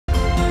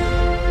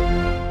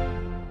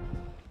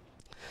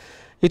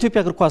የኢትዮጵያ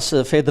እግር ኳስ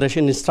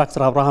ፌዴሬሽን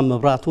ኢንስትራክተር አብርሐም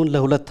መብራቱን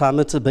ለ2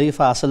 ዓመት በይፋ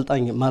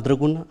አሠልጣኝ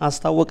ማድረጉን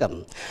አስታወቀ።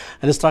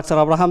 ኢንስትራክተር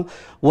አብርሐም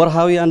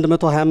ወርሃዊ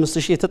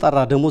 125,000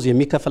 የተጣራ ደሞዝ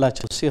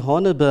የሚከፈላቸው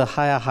ሲሆን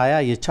በ2020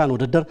 የቻን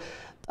ውድድር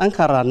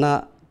ጠንካራና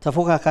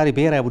ተፎካካሪ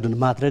ብሔራዊ ቡድን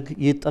ማድረግ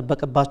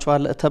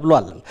ይጠበቅባቸዋል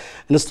ተብሏል።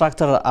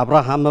 ኢንስትራክተር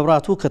አብርሐም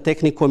መብራቱ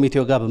ከቴክኒክ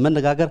ኮሚቴው ጋር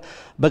በመነጋገር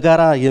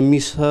በጋራ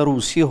የሚሰሩ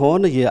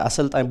ሲሆን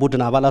የአሠልጣኝ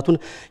ቡድን አባላቱን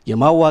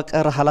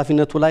የማዋቀር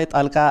ኃላፊነቱ ላይ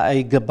ጣልቃ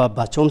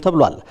አይገባባቸውም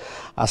ተብሏል።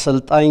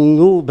 አሠልጣኙ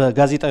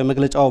በጋዜጣዊ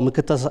መግለጫው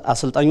ምክትል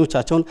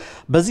አሠልጣኞቻቸውን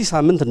በዚህ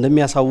ሳምንት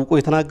እንደሚያሳውቁ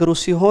የተናገሩ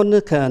ሲሆን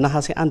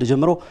ከነሐሴ 1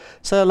 ጀምሮ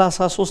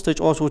 33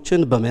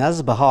 ተጫዋቾችን በመያዝ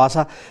በሐዋሳ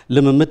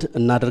ልምምድ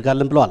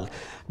እናደርጋለን ብለዋል።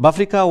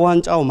 በአፍሪካ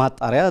ዋንጫው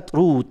ማጣሪያ ጥሩ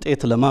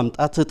ውጤት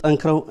ለማምጣት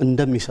ጠንክረው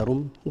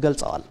እንደሚሰሩም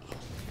ገልጸዋል።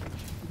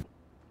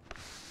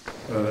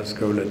 እስከ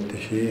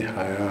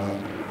 2020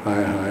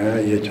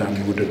 የቻን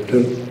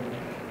ውድድር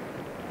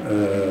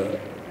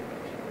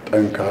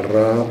ጠንካራ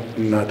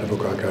እና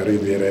ተፎካካሪ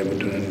ብሔራዊ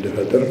ቡድን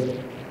እንዲፈጥር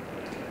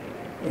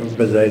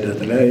በዛ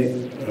ሂደት ላይ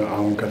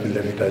አሁን ከፊት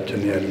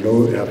ለፊታችን ያለው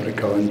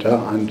የአፍሪካ ዋንጫ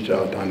አንድ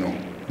ጨዋታ ነው።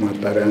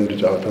 ማጣሪያ አንድ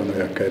ጨዋታ ነው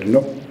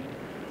ያካሄድነው።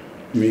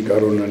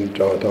 የሚቀሩንን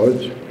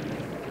ጨዋታዎች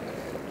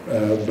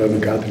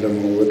በብቃት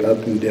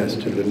ለመወጣት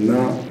እንዲያስችልና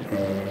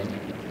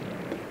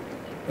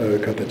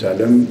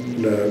ከተቻለም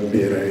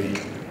ለብሔራዊ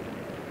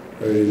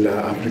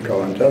ለአፍሪካ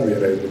ዋንጫ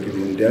ብሔራዊ ቡድኑ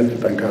እንዲያልፍ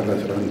ጠንካራ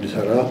ስራ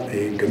እንዲሰራ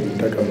ግብ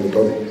ተቀምጦ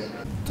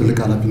ትልቅ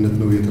ኃላፊነት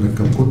ነው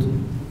የተረከብኩት።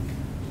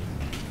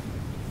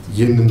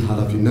 ይህንን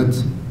ኃላፊነት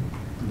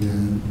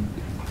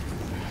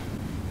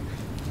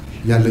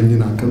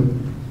ያለኝን አቅም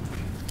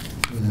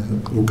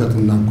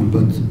ዕውቀትና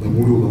ጉልበት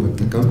በሙሉ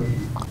በመጠቀም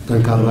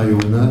ጠንካራ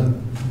የሆነ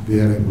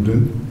ብሔራዊ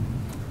ቡድን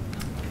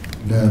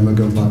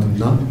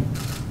ለመገንባትና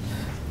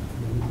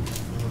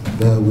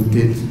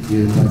በውጤት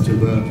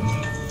የታጀበ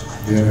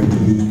ብሔራዊ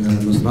ቡድን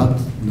ለመስራት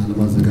እና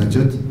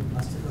ለማዘጋጀት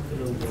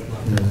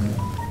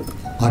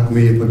አቅሜ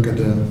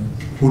የፈቀደ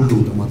ሁሉ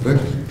ለማድረግ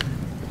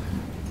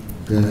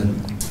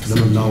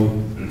ለመላው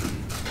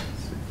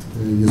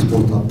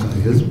የስፖርት አፍቃሪ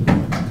ሕዝብ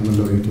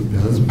ለመላው የኢትዮጵያ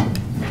ሕዝብ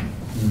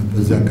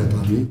በዚህ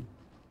አጋጣሚ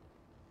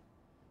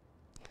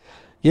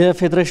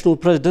የፌዴሬሽኑ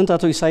ፕሬዝዳንት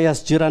አቶ ኢሳያስ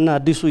ጂራና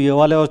አዲሱ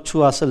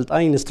የዋሊያዎቹ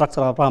አሠልጣኝ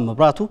ኢንስትራክተር አብርሐም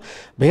መብራቱ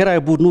ብሔራዊ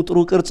ቡድኑ ጥሩ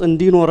ቅርጽ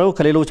እንዲኖረው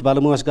ከሌሎች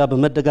ባለሙያዎች ጋር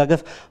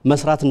በመደጋገፍ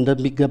መስራት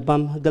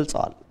እንደሚገባም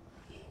ገልጸዋል።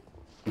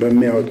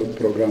 በሚያወጡት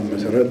ፕሮግራም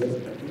መሰረት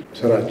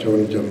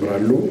ስራቸውን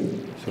ይጀምራሉ።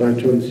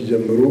 ስራቸውን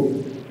ሲጀምሩ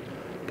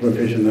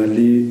ፕሮፌሽናሊ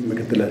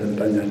ምክትል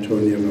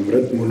አሠልጣኛቸውን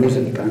የመምረጥ ሙሉ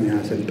ስልጣን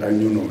አሠልጣኙ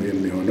ነው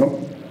የሚሆነው።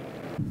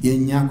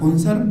 የኛ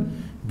ኮንሰርን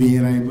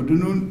ብሔራዊ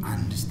ቡድኑን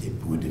አንድ ስቴፕ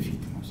ወደፊት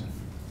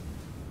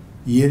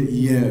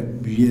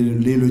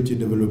የሌሎች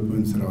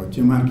ዴቨሎፕመንት ስራዎች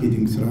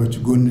የማርኬቲንግ ስራዎች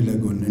ጎን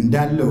ለጎን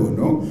እንዳለ ሆኖ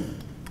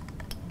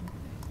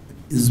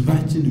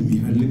ህዝባችን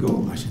የሚፈልገው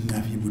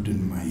አሸናፊ ቡድን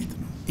ማየት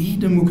ነው። ይሄ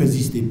ደግሞ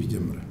ከዚህ ስቴፕ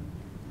ይጀምራል።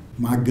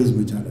 ማገዝ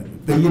መቻል አለ።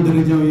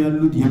 በየደረጃው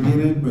ያሉት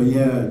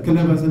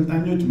የክለብ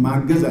አሠልጣኞች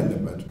ማገዝ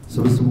አለባቸው።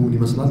 ስብስቡ ምን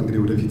ይመስላል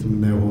እንግዲህ ወደፊት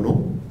የምናየው ሆኖ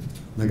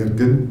ነገር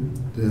ግን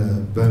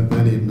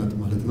በእኔ እምነት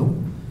ማለት ነው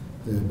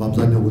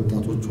በአብዛኛው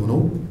ወጣቶች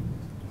ሆነው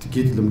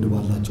ጥቂት ልምድ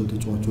ባላቸው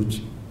ተጫዋቾች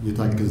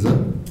የታገዘ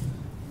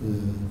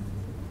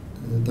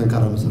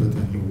ጠንካራ መሰረት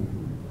ያለው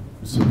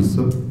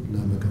ስብስብ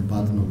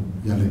ለመገንባት ነው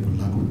ያለው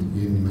ፍላጎት።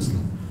 ይህን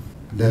ይመስላል።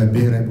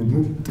 ለብሔራዊ ቡድኑ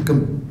ጥቅም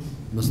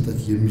መስጠት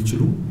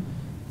የሚችሉ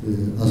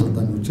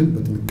አሠልጣኞችን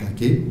በጥንቃቄ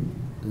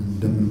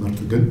እንደምንመርጥ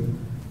ግን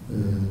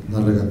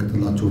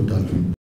ላረጋግጥላችሁ እወዳለሁ።